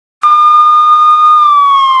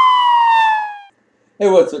Hey,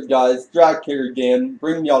 what's up, guys? Jack here again,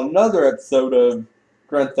 bringing y'all another episode of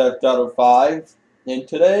Grand Theft Auto 5. And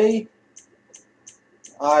today,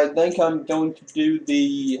 I think I'm going to do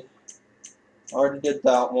the... I already did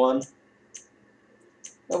that one.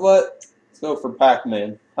 You know what? Let's go for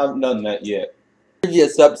Pac-Man. Haven't done that yet.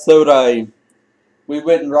 Previous episode, we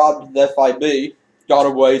went and robbed the FIB. Got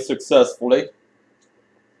away successfully.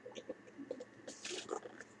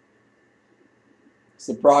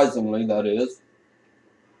 Surprisingly, that is.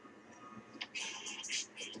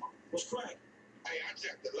 What's crack? Hey, I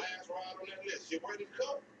checked the last ride on that list. You ready to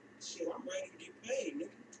go? Shit, I'm ready to get paid, nigga.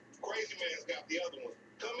 Crazy Man's got the other ones.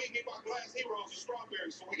 Come meet me by Glass Heroes and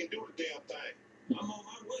Strawberries so we can do the damn thing. I'm on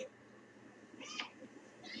my way.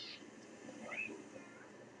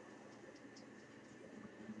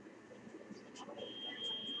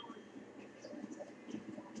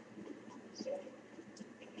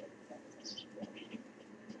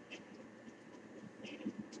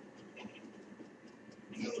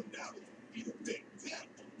 No doubt, you big fat.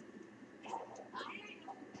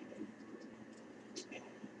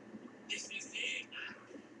 This is it.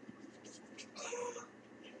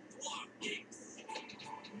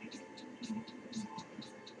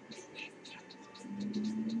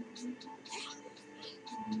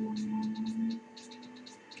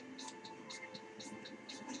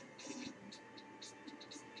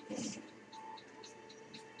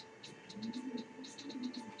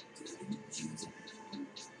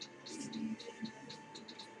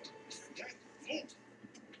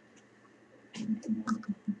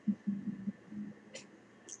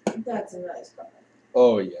 That's a nice car.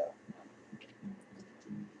 Oh, yeah.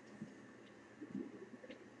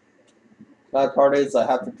 Bad part is I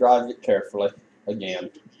have to drive it carefully.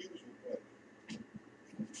 Again.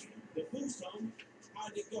 The boost on,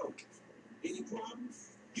 how'd it go? Any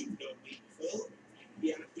problems? You know me, fool.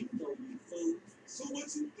 Yeah, I do know you, fool. So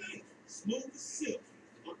what you think? Smooth as silk.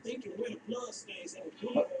 I'm thinking where the blood stains at the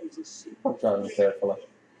blueberries and shit. I'm driving carefully.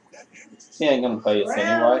 He ain't gonna pay us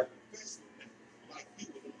anyway.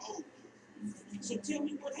 So tell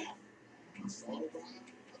me what happened.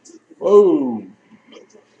 Whoa!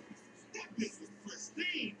 That bitch was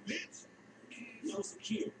pristine, bitch. No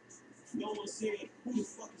security. No one said, who the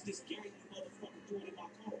fuck is this gang you motherfucker doing in my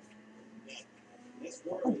car? That's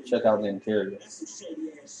worrying. Check out the interior. That's some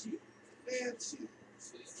shady ass shit. Bad shit.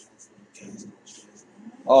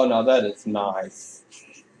 Oh no, that is nice.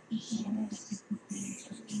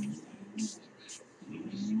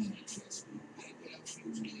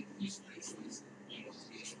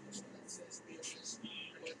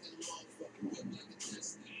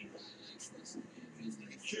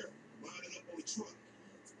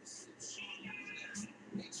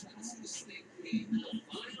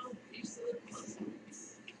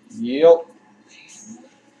 Yep.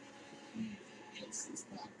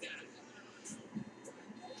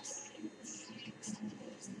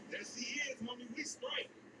 There she is, homie. We straight.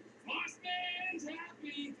 Boss man's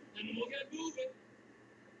happy, and we'll get moving.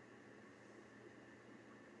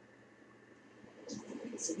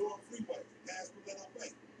 Sonora Freeway, past Palmetto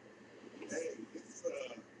Bay. Hey, it's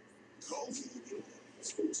cozy.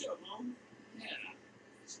 Scooch up, homie. Yeah,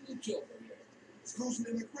 scooch over here. Scooching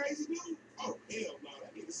in the crazy dude? Oh, hell no,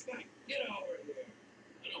 that nigga stank. Get over here.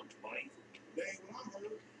 I don't bite. That ain't what I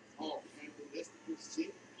heard. Oh, cannibalistic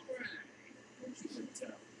shit. Right. What you gonna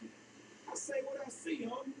tell me? I say what I see,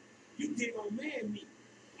 homie. You dig on man meat.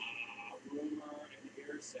 Rumor and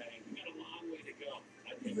hearsay. We got a long way to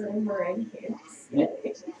go. Rumor and hearsay.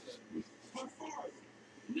 How far is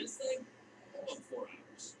it? This thing? About 4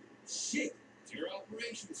 hours. Shit. It's your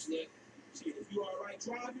operation, Slick. Shit, if you alright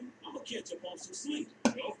driving, I'm gonna catch up on some sleep.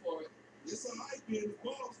 Go for it. It's a hype being the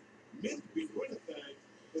boss. Meant to be winning things,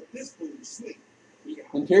 but this fool is sleep.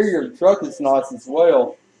 Interior of the truck is nice as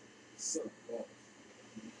well.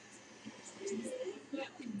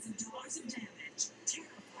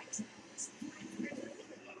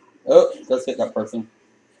 Oh, let's hit that person.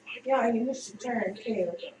 Yeah, you missed your turn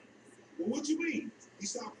too. Well, what you mean? You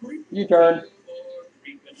stop creeping? You turn.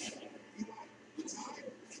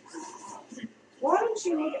 Why don't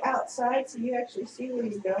you look outside so you actually see where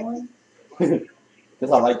you're going?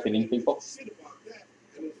 Because I like hitting people. Shit about that.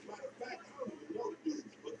 And as a matter of fact, I don't even know the dude.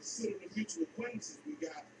 But considering the mutual acquaintances we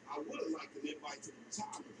got, I would have liked an invite to the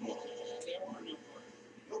retirement party. There are no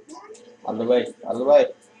parties. No parties? Out of the way. Out of the way.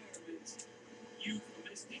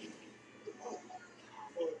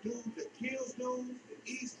 For a dude that kills dudes, and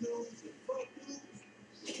eats dudes, and fuck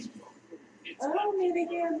dudes. I don't need to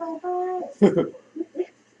get my butt.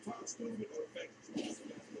 Talk stupid or affect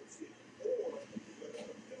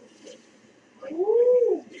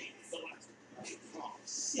Ooh.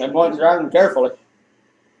 I'm going driving carefully.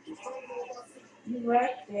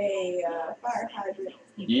 wrecked a fire hydrant.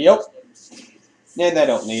 Yep. And they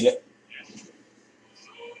don't need it.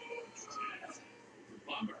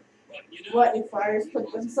 What, do fires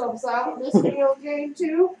put themselves out in this video game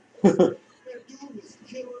too? And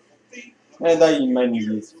they mainly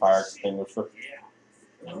use fire extinguisher.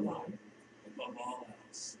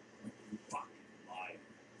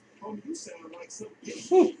 Homie, you sound like some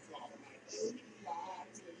bitch. You call like, you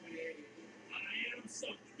lied to me. I am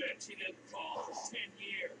some bitch he didn't call for 10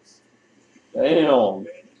 years. Damn.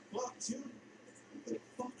 Man, he fucked you. The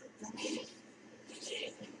fucker got you.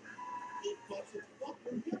 He fucked the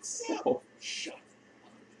fucker himself. Oh. Shut up.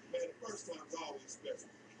 Man, the first time's always special.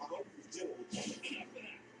 I hope he was gentle with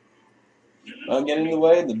you. Don't get in the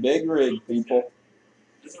way of the big rig, people.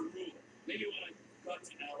 As a rule, maybe when I got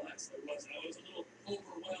to LS, I was a little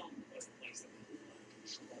overwhelmed by the place.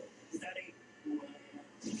 That ain't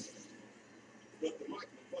but the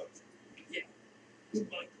Michael fucked. Yeah, the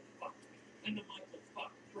Michael fucked. And the Michael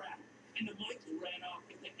fucked Brad. And the Michael ran off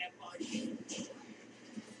with the FIU.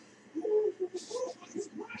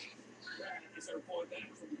 Brad is our boy back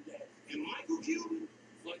from the dead. And Michael killed him?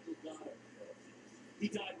 Michael got him. He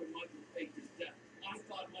died when Michael faked his death. I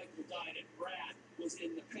thought Michael died and Brad was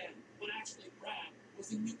in the pen. But actually Brad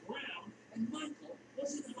was in the ground and Michael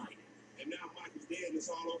was in hiding. And now Michael's dead and it's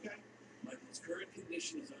all okay? Michael's current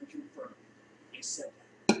condition is unconfirmed. I said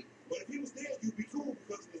that. But if he was dead, you'd be cool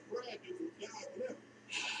because of this Brad dude who died whatever.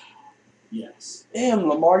 Yes. Damn,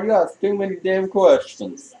 Lamar, you ask too many damn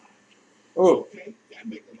questions. Oh. Okay, that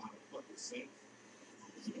makes a lot of fucking sense.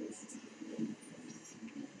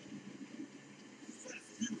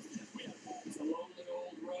 It's a lonely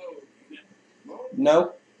old road, ain't it?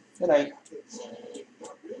 No, it ain't.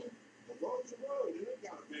 Not really. The road's a road, it ain't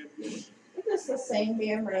got a bad road. It's just the same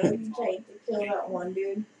damn road you take to kill that one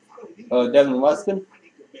dude. Devin Weston?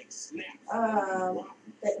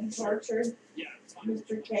 That you tortured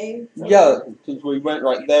Mr. K. Yeah, since we went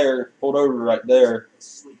right there, pulled over right there.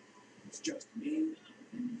 It's just me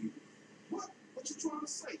and you. What? What you trying to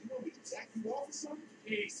say? You want me to jack you off or something?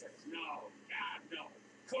 He says no. God, no.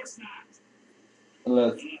 Of course not.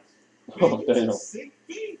 Unless, oh damn. Sick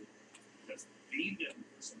beat. Just feed them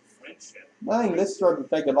for some friendship. Dang, this started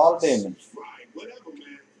to take a lot of damage. Right, whatever,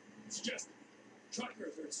 man. It's just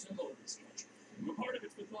truckers are a symbol of this country. A part of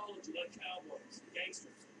its mythology, like cowboys,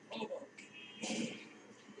 gangsters, hobo.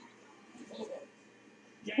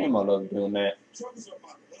 Him, I love doing that. Truckers are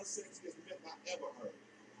about the unsexiest myth I ever heard.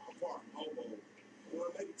 Apart from hobo.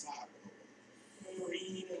 Well, maybe tired of hobo.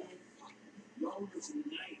 Marina. Loners and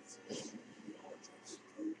nights.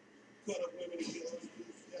 Cut up women and get us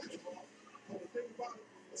jack them off. But the thing about it,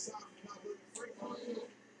 aside from not looking freight on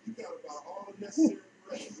you got about all the necessary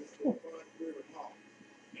requisites for a fine career at home.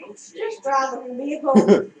 No shit. Just driving a vehicle.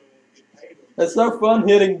 It's so fun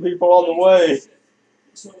hitting people on the way.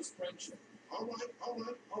 So is friendship. All right.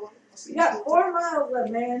 You got 4 miles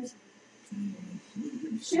left, man.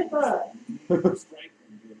 Ship up. Dude,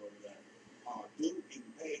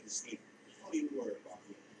 getting paid to sleep. Don't even worry about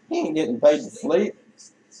it. He ain't getting paid to sleep.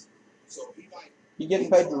 So he like. He getting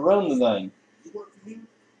paid to run the thing. You work for him?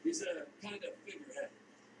 He's a kind of figurehead.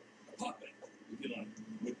 A puppet, if you like.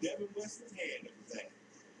 With Devin Weston's hand up his ass.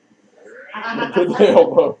 To the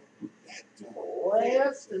elbow. Way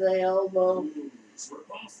up to the elbow. It's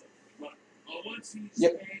repulsive. But once he's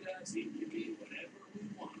Yep. paid us, he can be whatever we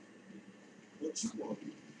want. What you want?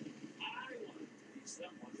 I want to be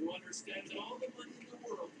someone who understands that all the money in the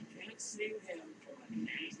world can't save him from a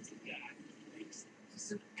nasty guy who thinks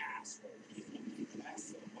he's an asshole. That's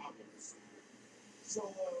the obvious. So,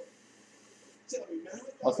 tell me, man.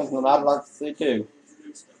 That's something I'd like to see too.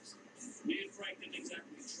 Me and Frank didn't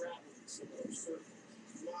exactly travel in similar circles.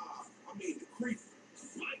 Nah, I mean the creep.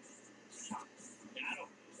 Right? Yeah, I don't.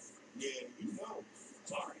 Yeah, you know.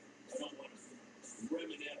 Sorry, I don't want to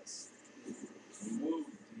reminisce. Wound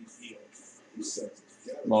he healed. You said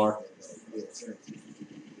More. Your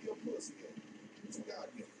pussy again. It's a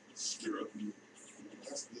goddamn stir up you.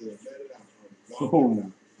 That's good. Let it out.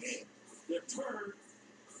 Oh. The turd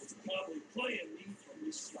was probably playing me from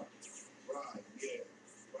the start. Right, yeah.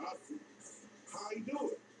 Probably. How you do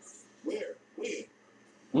it? Where? When?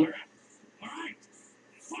 Alright.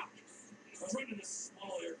 Fuck. I was running a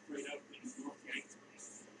small air freight outfit in North Yankton.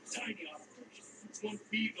 Tiny operation. It's one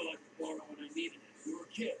beagle I could borrow when I needed it. We were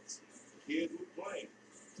kids. Kids were playing.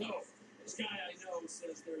 So, this guy I know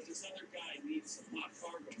says there's this other guy needs some hot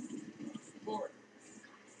cargo. Border.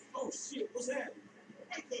 Oh shit, what's that?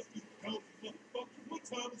 I thought you motherfucker. What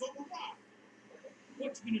time is on the rock?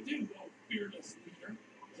 What you gonna do, old fearless leader?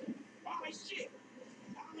 Alright, shit.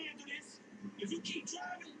 I'll handle this. If you keep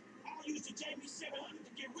driving, I'll use the JB700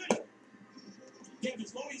 to get rid of.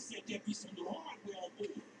 Devin's lawyer said there'd be some new hardware on board.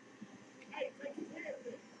 Hey, take care of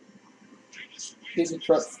it. Keep the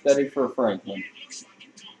truck steady for Franklin.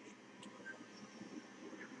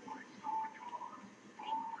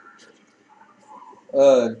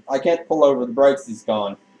 I can't pull over. The brakes is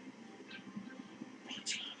gone.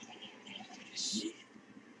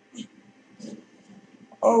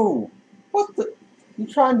 Oh, what the? You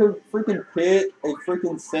trying to freaking pit a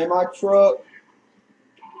freaking semi-truck?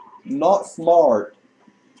 Not smart.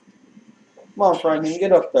 Come on, Franklin,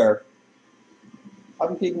 get up there.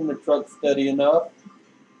 I'm keeping the truck steady enough.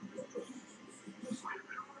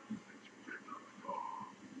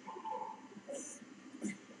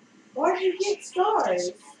 Why did you get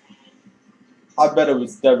stars? I bet it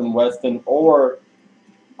was Devin Weston, or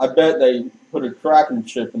I bet they put a tracking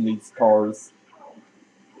chip in these cars.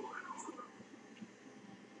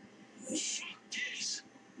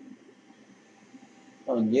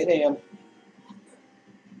 Oh, get him.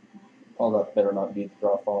 Oh, that better not be the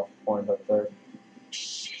drop-off point up there.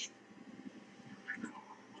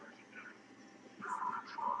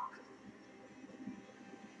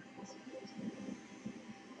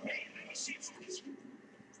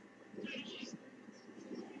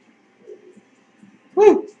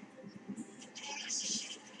 Woo!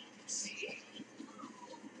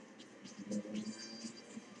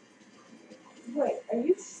 Wait, are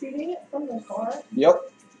you shooting it from the car? Yep.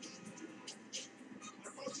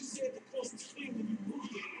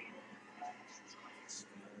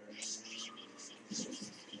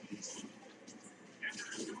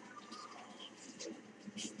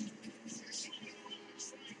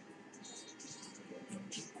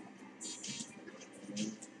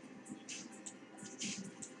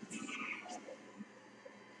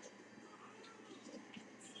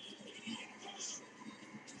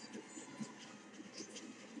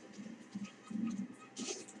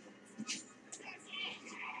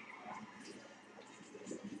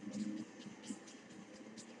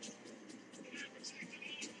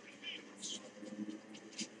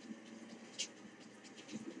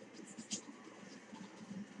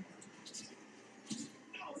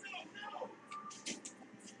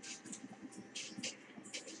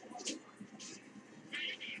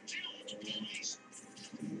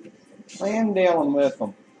 I am dealing with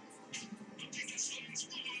them.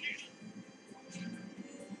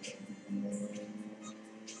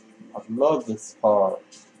 I love this car.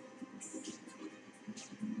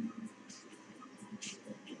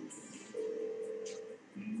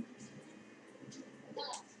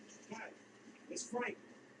 It's Frank.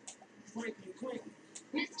 Franklin Clinton.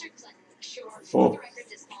 Mr. Clinton, sure. Oh. The record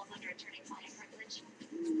just falls under attorney-client privilege.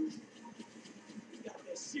 You got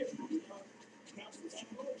that shit, you know. Counsel's on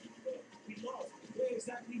the road, but we lost. Where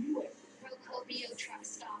exactly you at? Procopio truck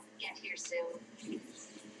stop. Get here soon.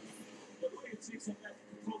 The lawyer takes up that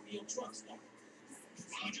Procopio truck stop.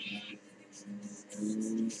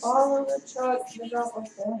 All of the trucks, the drop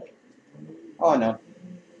off point. Oh, no.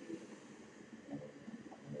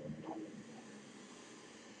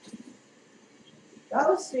 That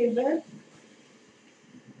was stupid.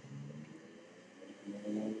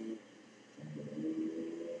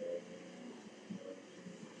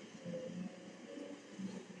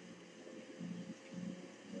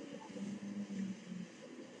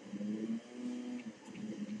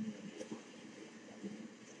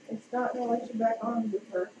 It's not gonna let you back on with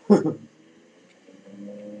her.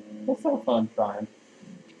 What's so fun trying?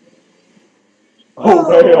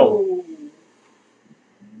 Oh, damn. Oh.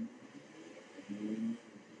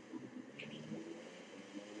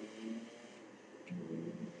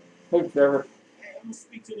 Hey, Trevor. Hey, I'm gonna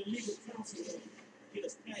speak to the legal counsel here. Get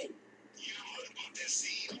us paid. Yeah, I heard about that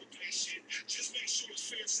CEO pay shit. Just make sure it's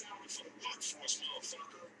fair salary for the workforce,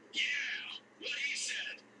 motherfucker. Yeah, what he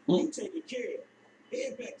said. You take it care of.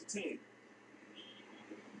 Head back to town.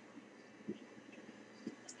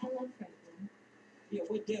 Hello, Franklin. Yeah,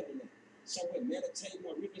 where Devin at? Somewhere meditating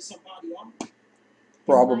or ripping somebody off?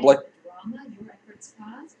 Probably. Drama your efforts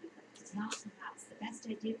caused, but it is not perhaps the best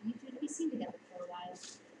idea for you two to be seen together for a while.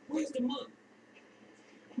 Where's the money?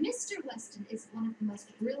 Mr. Weston is one of the most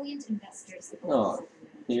brilliant investors the Oh, world has ever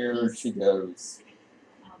known. Here He's she goes.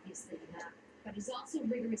 obviously not, but he's also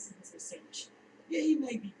rigorous in his research. Yeah, he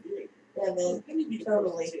may be great. Yeah, man. Let me be the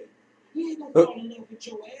Totally. first to tell you. He ain't gonna fall in love with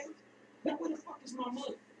your ass. Now where the fuck is my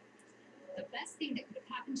money? The best thing that could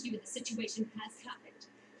have happened to you in the situation has happened.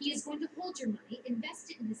 He is going to hold your money, invest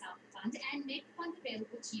it in his alpha fund, and make the funds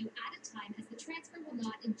available to you at a time as the transfer will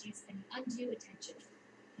not induce any undue attention.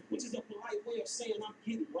 Which is a polite way of saying I'm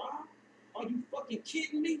getting robbed? Are you fucking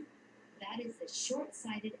kidding me? That is a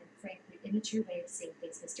short-sighted and frankly immature way of seeing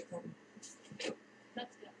things, Mr. Clinton.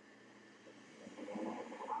 Let's go.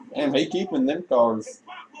 Damn, he keeping them cars. Hey,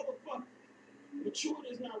 pop, motherfucker. Maturity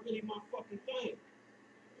is not really my fucking thing.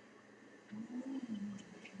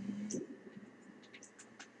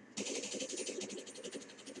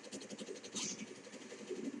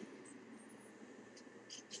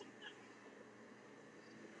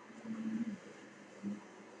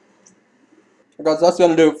 Guys, that's going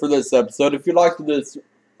to do it for this episode. If you liked this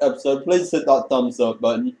episode, please hit that thumbs up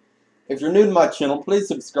button. If you're new to my channel, please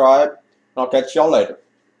subscribe. And I'll catch y'all later.